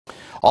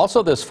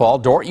Also this fall,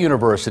 Dordt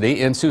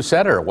University in Sioux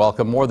Center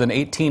welcomed more than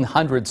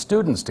 1,800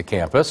 students to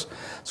campus.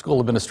 School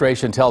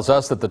administration tells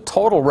us that the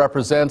total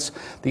represents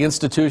the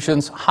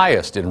institution's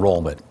highest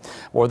enrollment.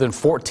 More than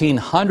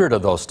 1,400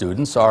 of those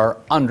students are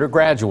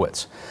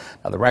undergraduates.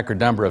 Now, the record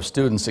number of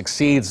students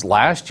exceeds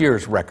last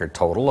year's record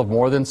total of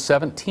more than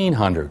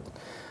 1,700.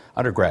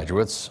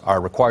 Undergraduates are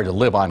required to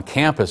live on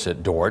campus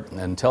at Dordt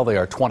until they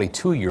are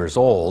 22 years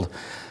old.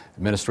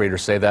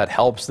 Administrators say that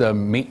helps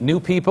them meet new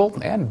people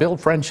and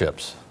build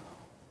friendships.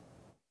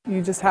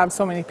 You just have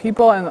so many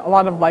people and a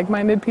lot of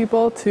like-minded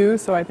people too,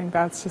 so I think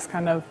that's just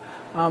kind of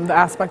the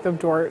aspect of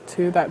Dordt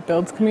too that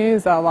builds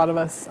communities, that a lot of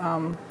us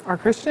are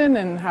Christian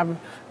and have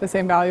the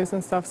same values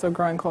and stuff, so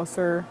growing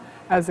closer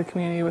as a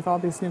community with all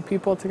these new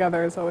people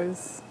together is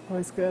always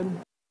good.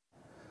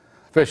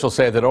 Officials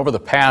say that over the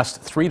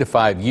past 3 to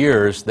 5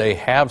 years, they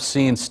have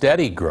seen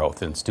steady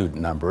growth in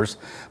student numbers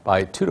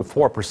by 2 to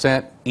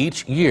 4%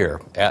 each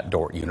year at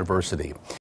Dordt University.